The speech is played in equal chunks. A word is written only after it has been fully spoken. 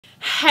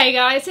Hey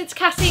guys, it's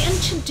Cassie and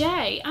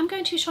today I'm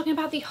going to be talking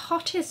about the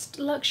hottest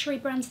luxury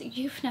brands that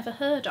you've never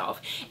heard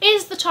of.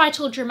 Is the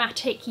title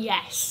dramatic?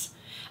 Yes.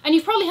 And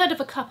you've probably heard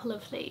of a couple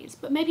of these,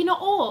 but maybe not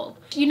all.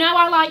 You know,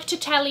 I like to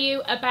tell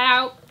you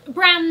about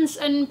brands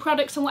and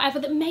products and whatever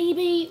that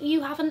maybe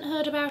you haven't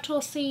heard about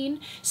or seen.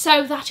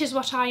 So that is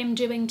what I am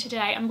doing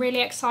today. I'm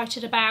really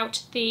excited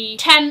about the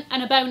 10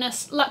 and a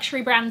bonus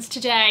luxury brands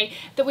today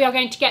that we are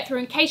going to get through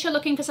in case you're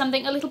looking for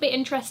something a little bit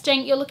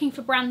interesting, you're looking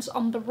for brands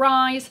on the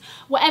rise,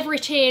 whatever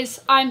it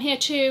is, I'm here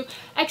to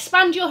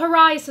expand your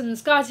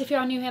horizons. Guys, if you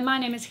are new here, my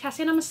name is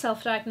Cassie and I'm a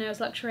self-diagnosed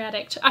luxury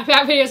addict. I put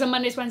out videos on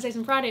Mondays, Wednesdays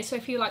and Fridays, so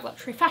if you like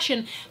luxury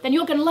fashion, then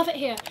you're going to love it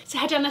here. So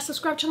head down there,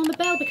 subscribe, turn on the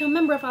bell, become a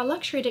member of our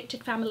luxury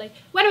addicted family.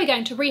 When are we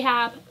going to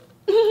rehab?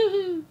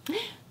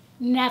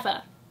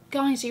 Never.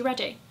 Guys, are you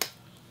ready?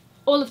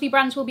 All of the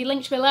brands will be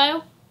linked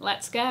below.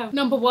 Let's go.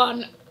 Number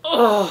one.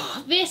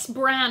 Oh, this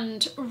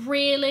brand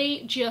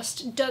really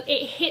just does,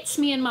 it hits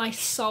me in my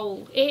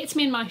soul. It hits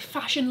me in my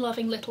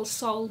fashion-loving little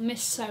soul,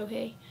 Miss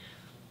Sohee.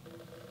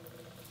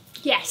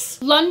 Yes,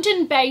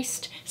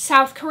 London-based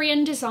South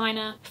Korean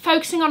designer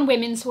focusing on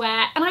women's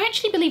wear, and I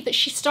actually believe that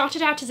she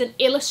started out as an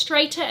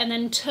illustrator and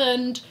then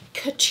turned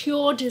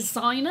couture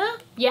designer.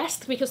 Yes,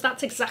 because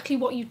that's exactly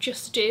what you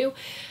just do.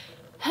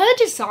 Her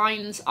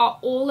designs are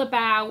all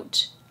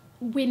about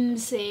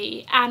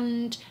whimsy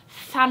and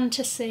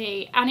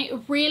fantasy, and it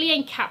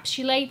really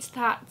encapsulates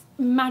that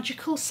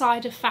magical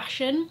side of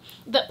fashion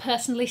that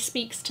personally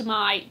speaks to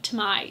my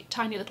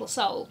tiny little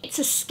soul. It's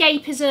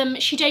escapism.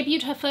 She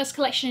debuted her first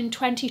collection in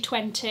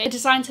 2020. The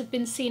designs have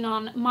been seen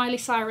on Miley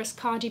Cyrus,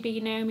 Cardi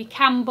B, Naomi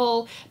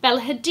Campbell,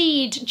 Bella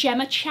Hadid,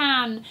 Gemma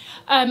Chan,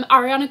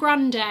 Ariana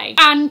Grande,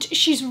 and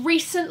she's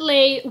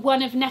recently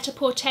one of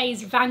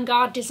Net-a-Porter's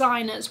Vanguard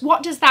designers.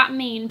 What does that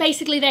mean?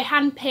 Basically, they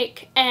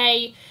handpick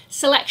a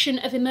selection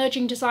of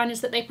emerging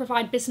designers that they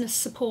provide business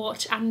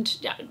support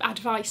and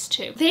advice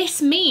to. This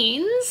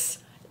means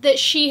that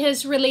she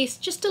has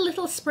released just a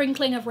little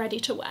sprinkling of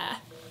ready-to-wear,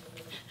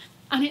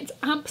 and it's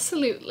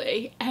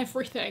absolutely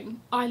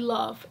everything I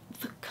love.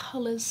 The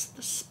colours,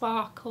 the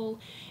sparkle,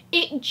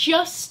 it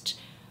just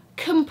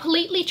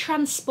completely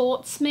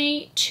transports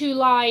me to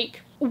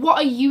like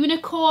what a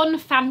unicorn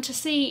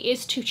fantasy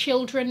is to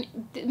children,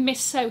 Miss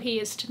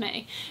Sohee is to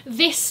me.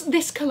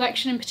 This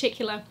collection in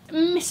particular,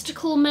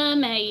 mystical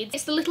mermaids.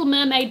 It's the Little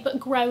Mermaid but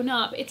grown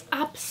up. It's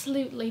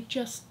absolutely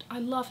just, I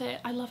love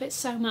it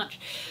so much.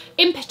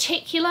 In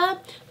particular,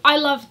 I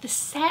love the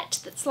set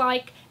that's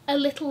like a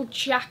little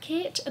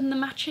jacket and the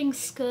matching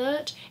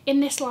skirt in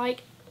this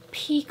like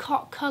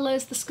peacock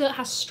colours. The skirt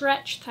has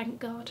stretch,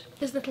 thank God.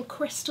 There's little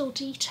crystal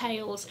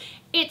details.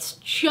 It's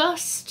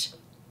just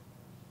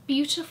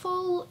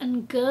beautiful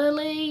and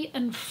girly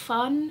and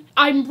fun.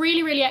 I'm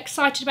really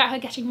excited about her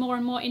getting more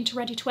and more into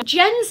ready-to-wear.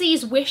 Gen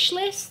Z's wish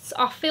lists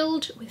are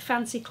filled with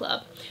Fancy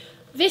Club.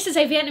 This is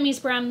a Vietnamese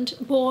brand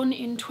born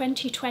in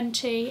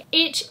 2020.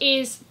 It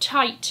is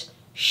tight,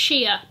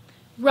 sheer,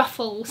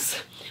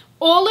 ruffles,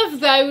 all of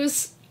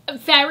those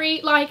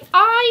very, like,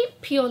 I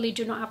purely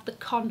do not have the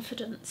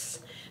confidence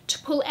to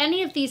pull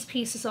any of these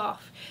pieces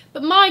off,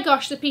 but my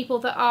gosh, the people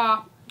that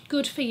are,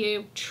 good for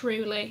you,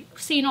 truly.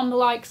 Seen on the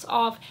likes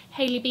of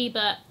Hailey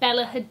Bieber,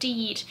 Bella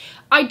Hadid.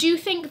 I do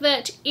think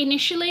that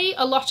initially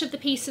a lot of the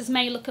pieces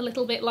may look a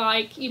little bit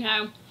like, you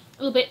know,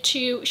 a little bit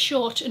too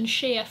short and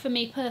sheer for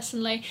me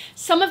personally.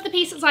 Some of the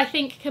pieces I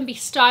think can be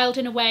styled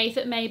in a way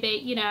that maybe,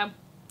 you know,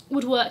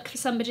 would work for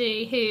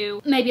somebody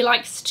who maybe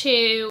likes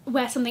to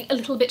wear something a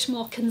little bit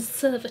more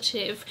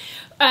conservative.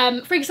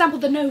 For example,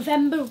 the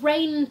November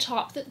Rain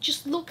top that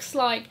just looks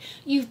like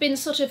you've been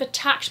sort of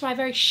attacked by a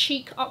very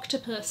chic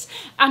octopus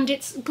and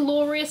its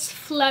glorious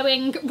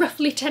flowing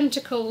ruffly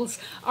tentacles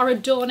are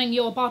adorning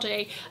your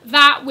body.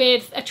 That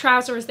with a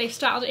trouser as they've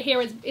styled it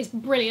here is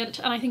brilliant,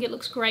 and I think it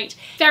looks great.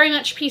 Very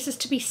much pieces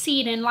to be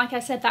seen in, like I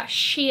said, that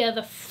sheer,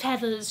 the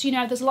feathers, you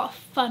know, there's a lot of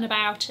fun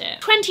about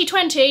it.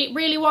 2020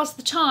 really was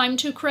the time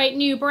to create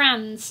new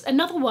brands.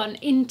 Another one,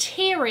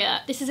 Interior.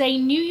 This is a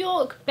New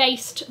York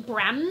based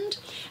brand.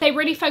 They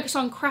really focus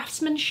on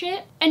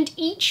craftsmanship, and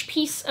each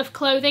piece of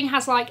clothing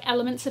has like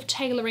elements of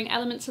tailoring,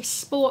 elements of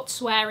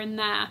sportswear in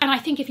there. And I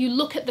think if you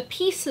look at the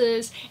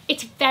pieces,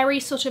 it's very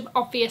sort of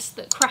obvious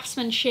that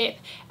craftsmanship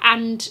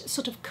and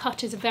sort of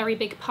cut is a very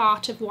big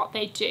part of what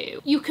they do.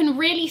 You can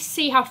really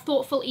see how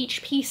thoughtful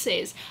each piece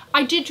is.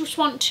 I did just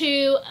want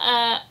to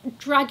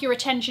drag your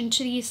attention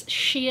to these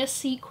sheer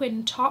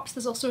sequin tops.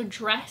 There's also a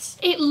dress.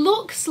 It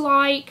looks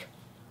like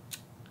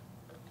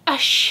a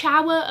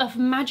shower of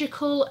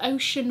magical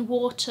ocean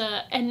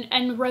water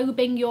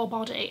enrobing your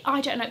body.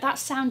 I don't know, that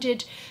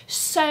sounded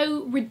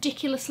so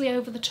ridiculously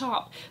over the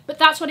top, but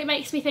that's what it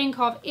makes me think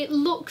of. It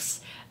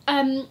looks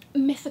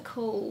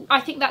mythical.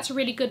 I think that's a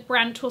really good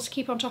brand to also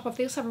keep on top of.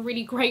 They also have a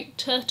really great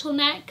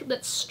turtleneck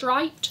that's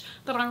striped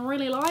that I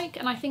really like,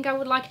 and I think I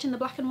would like it in the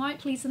black and white,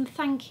 please and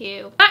thank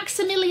you.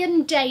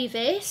 Maximilliam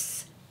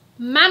Davis,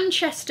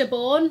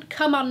 Manchester-born,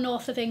 come on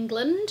north of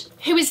England,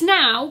 who is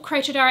now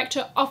creative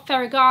director of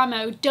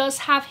Ferragamo, does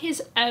have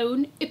his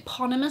own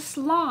eponymous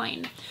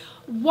line.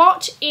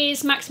 What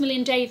is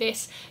Maximilliam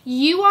Davis?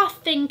 You are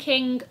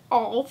thinking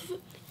of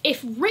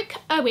if Rick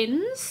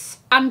Owens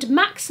and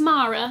Max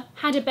Mara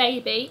had a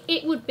baby,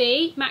 it would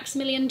be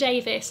Maximilliam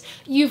Davis.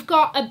 You've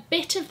got a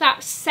bit of that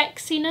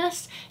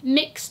sexiness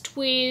mixed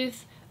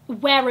with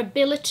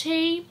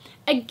wearability.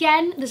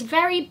 Again, there's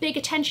very big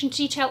attention to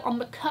detail on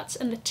the cuts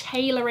and the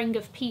tailoring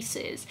of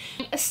pieces.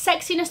 A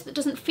sexiness that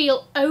doesn't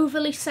feel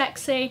overly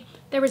sexy.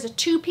 There is a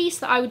two-piece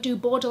that I would do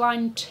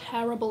borderline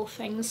terrible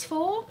things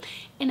for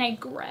in a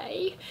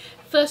grey.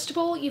 First of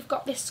all, you've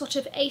got this sort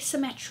of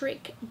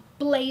asymmetric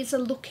blazer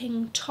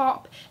looking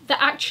top that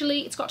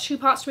actually, it's got two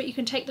parts to it. You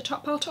can take the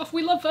top part off.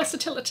 We love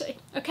versatility,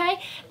 okay?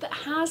 That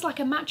has like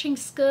a matching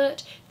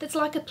skirt that's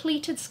like a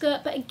pleated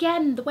skirt, but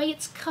again, the way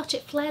it's cut,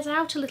 it flares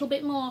out a little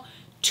bit more.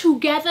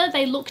 Together,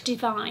 they look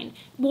divine.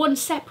 Worn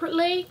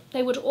separately,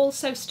 they would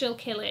also still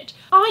kill it.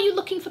 Are you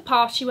looking for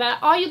party wear?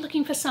 Are you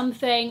looking for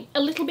something a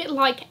little bit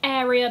like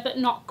Area, but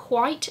not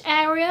quite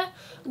Area?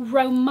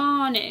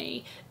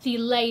 Romani, the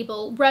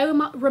label.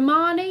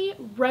 Romani,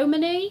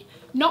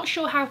 not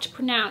sure how to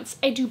pronounce.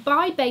 A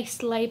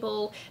Dubai-based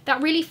label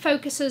that really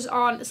focuses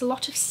on, there's a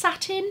lot of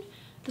satin,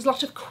 there's a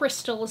lot of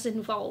crystals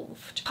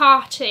involved.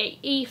 Party,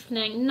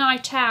 evening,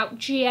 night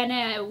out,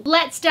 GNO.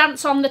 Let's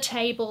dance on the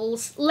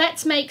tables.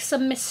 Let's make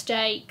some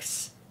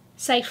mistakes.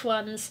 Safe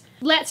ones.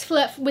 Let's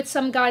flirt with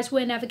some guys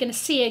we're never going to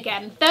see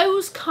again.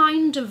 Those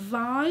kind of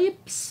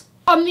vibes.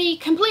 On the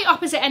complete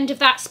opposite end of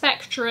that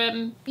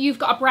spectrum, you've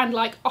got a brand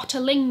like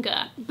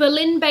Ottolinger.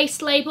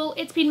 Berlin-based label.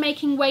 It's been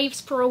making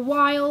waves for a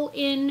while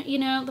in, you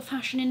know, the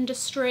fashion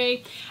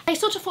industry. They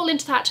sort of fall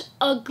into that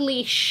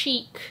ugly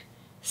chic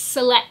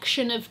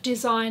selection of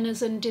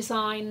designers and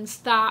designs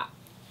that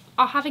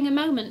are having a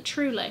moment,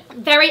 truly.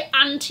 Very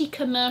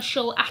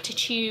anti-commercial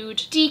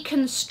attitude,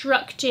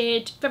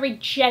 deconstructed, very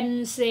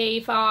Gen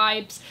Z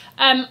vibes.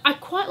 I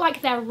quite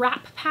like their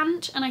wrap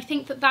pant, and I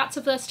think that that's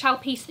a versatile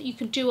piece that you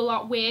could do a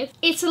lot with.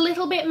 It's a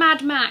little bit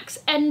Mad Max,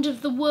 end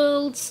of the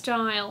world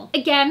style.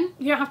 Again,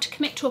 you don't have to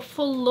commit to a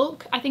full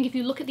look. I think if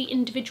you look at the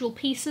individual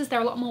pieces,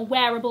 they're a lot more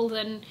wearable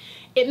than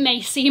it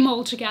may seem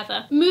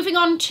altogether. Moving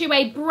on to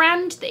a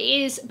brand that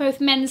is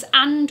both men's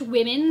and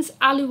women's,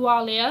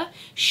 Ahluwalia.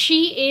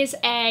 She is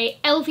a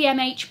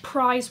LVMH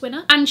prize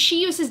winner, and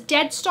she uses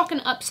dead stock and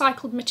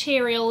upcycled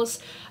materials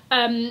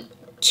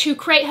to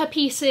create her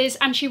pieces,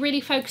 and she really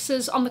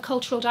focuses on the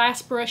cultural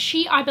diaspora.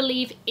 She, I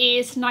believe,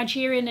 is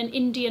Nigerian and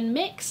Indian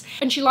mix,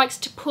 and she likes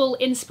to pull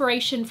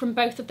inspiration from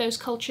both of those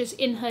cultures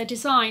in her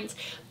designs.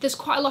 There's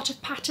quite a lot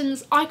of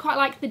patterns. I quite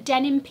like the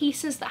denim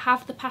pieces that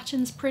have the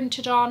patterns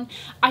printed on.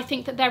 I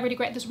think that they're really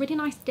great. There's a really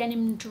nice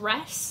denim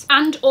dress.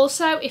 And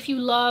also, if you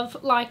love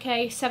like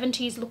a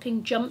 70s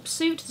looking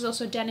jumpsuit, there's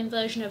also a denim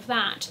version of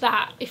that,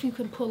 if you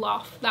can pull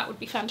off, that would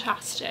be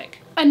fantastic.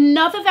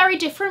 Another very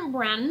different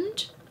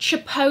brand,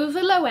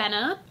 Chopova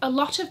Lowena. A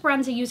lot of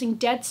brands are using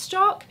dead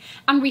stock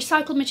and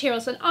recycled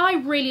materials, and I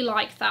really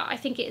like that. I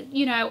think it,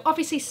 you know,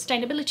 obviously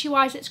sustainability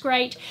wise it's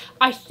great.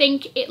 I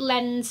think it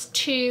lends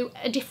to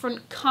a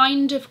different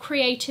kind of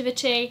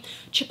creativity.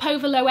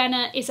 Chopova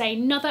Lowena is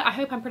another, I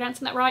hope I'm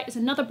pronouncing that right, is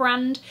another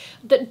brand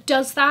that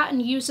does that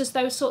and uses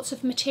those sorts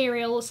of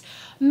materials.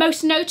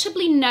 Most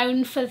notably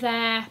known for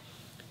their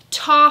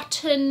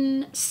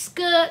tartan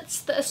skirts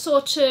that are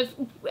sort of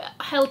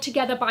held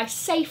together by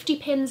safety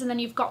pins, and then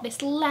you've got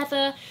this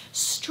leather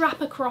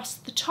strap across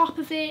the top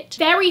of it.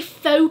 Very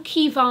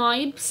folky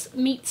vibes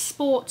meets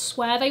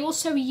sportswear. They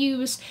also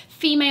use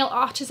female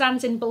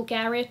artisans in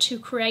Bulgaria to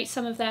create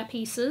some of their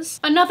pieces.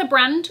 Another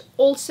brand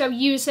also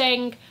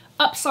using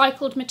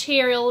upcycled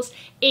materials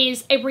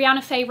is a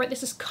Rihanna favourite.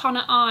 This is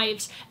Connor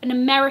Ives, an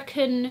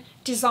American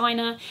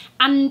designer,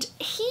 and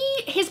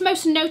his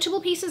most notable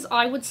pieces,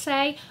 I would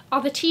say,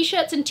 are the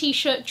t-shirts and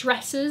t-shirt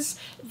dresses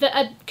that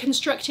are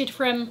constructed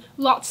from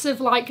lots of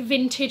like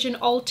vintage and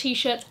old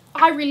t-shirts.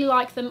 I really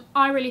like them.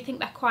 I really think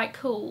they're quite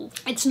cool.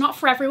 It's not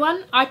for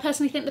everyone. I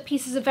personally think the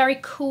pieces are very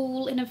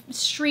cool in a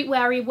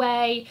streetwear-y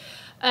way.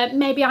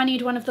 Maybe I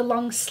need one of the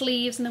long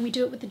sleeves and then we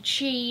do it with the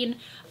jean.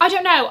 I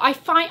don't know. I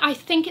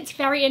think it's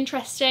very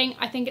interesting.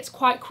 I think it's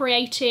quite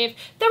creative.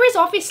 There is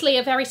obviously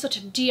a very sort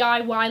of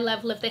DIY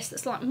level of this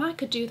that's like, I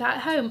could do that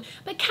at home.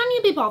 But can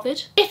you be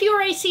bothered? If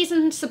you're a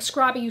seasoned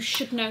subscriber, you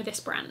should know this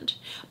brand.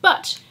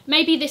 But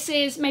maybe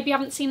you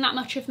haven't seen that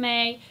much of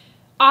me.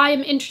 I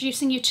am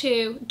introducing you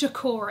to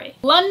Decori.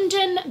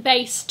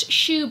 London-based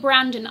shoe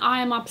brand, and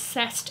I am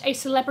obsessed. A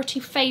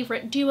celebrity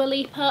favourite. Dua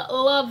Lipa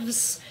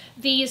loves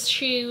these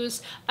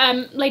shoes.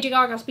 Lady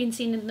Gaga's been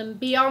seen in them.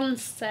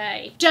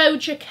 Beyonce,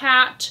 Doja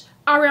Cat,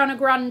 Ariana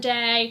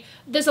Grande.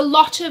 There's a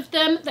lot of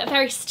them that are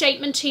very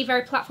statementy,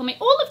 very platformy.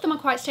 All of them are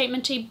quite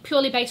statementy,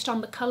 purely based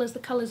on the colours. The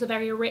colours are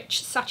very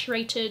rich,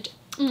 saturated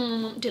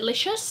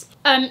delicious.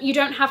 You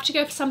don't have to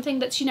go for something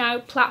that's, you know,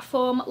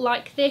 platform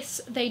like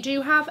this. They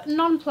do have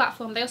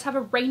non-platform. They also have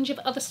a range of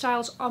other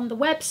styles on the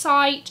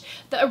website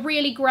that are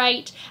really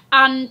great.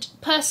 And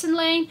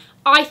personally,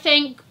 I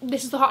think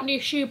this is the hot new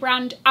shoe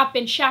brand. I've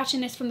been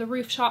shouting this from the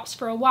rooftops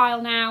for a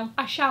while now.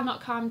 I shall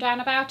not calm down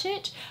about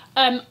it.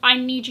 I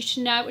need you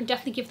to know and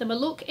definitely give them a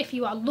look if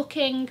you are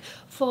looking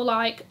for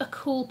like a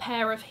cool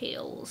pair of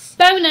heels.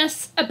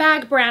 Bonus, a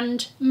bag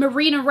brand,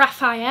 Marina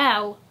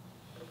Raphael.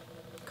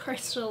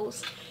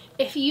 Crystals.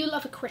 If you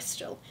love a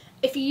crystal,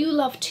 if you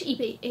love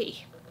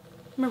TBE,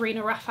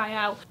 Marina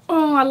Raphael.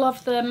 Oh, I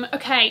love them.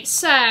 Okay,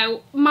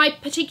 so my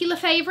particular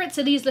favourites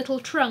are these little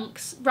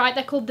trunks, right?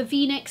 They're called the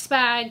Venix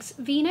bags.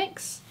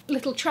 Venix?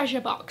 Little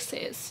treasure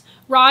boxes,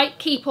 right?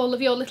 Keep all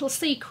of your little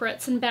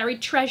secrets and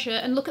buried treasure,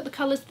 and look at the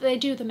colours that they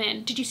do them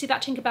in. Did you see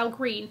that Tinkerbell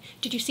green?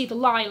 Did you see the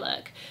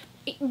lilac?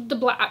 The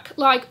black?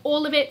 Like,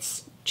 all of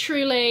it's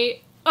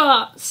truly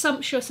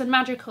sumptuous and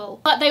magical.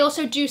 But they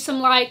also do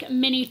some like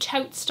mini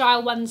tote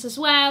style ones as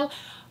well.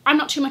 I'm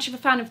not too much of a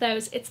fan of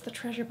those. It's the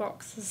treasure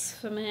boxes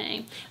for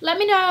me. Let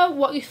me know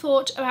what you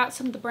thought about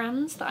some of the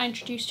brands that I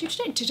introduced you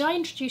today. Did I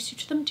introduce you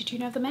to them? Did you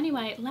know them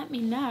anyway? Let me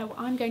know.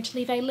 I'm going to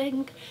leave a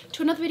link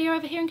to another video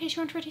over here in case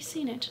you haven't already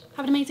seen it.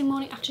 Have an amazing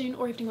morning, afternoon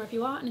or evening wherever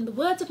you are. And in the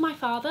words of my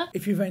father,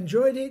 if you've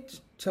enjoyed it,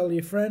 tell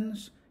your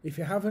friends. If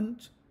you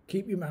haven't,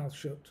 keep your mouth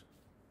shut.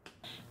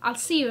 I'll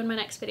see you in my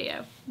next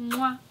video.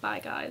 Mwah. Bye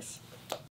guys.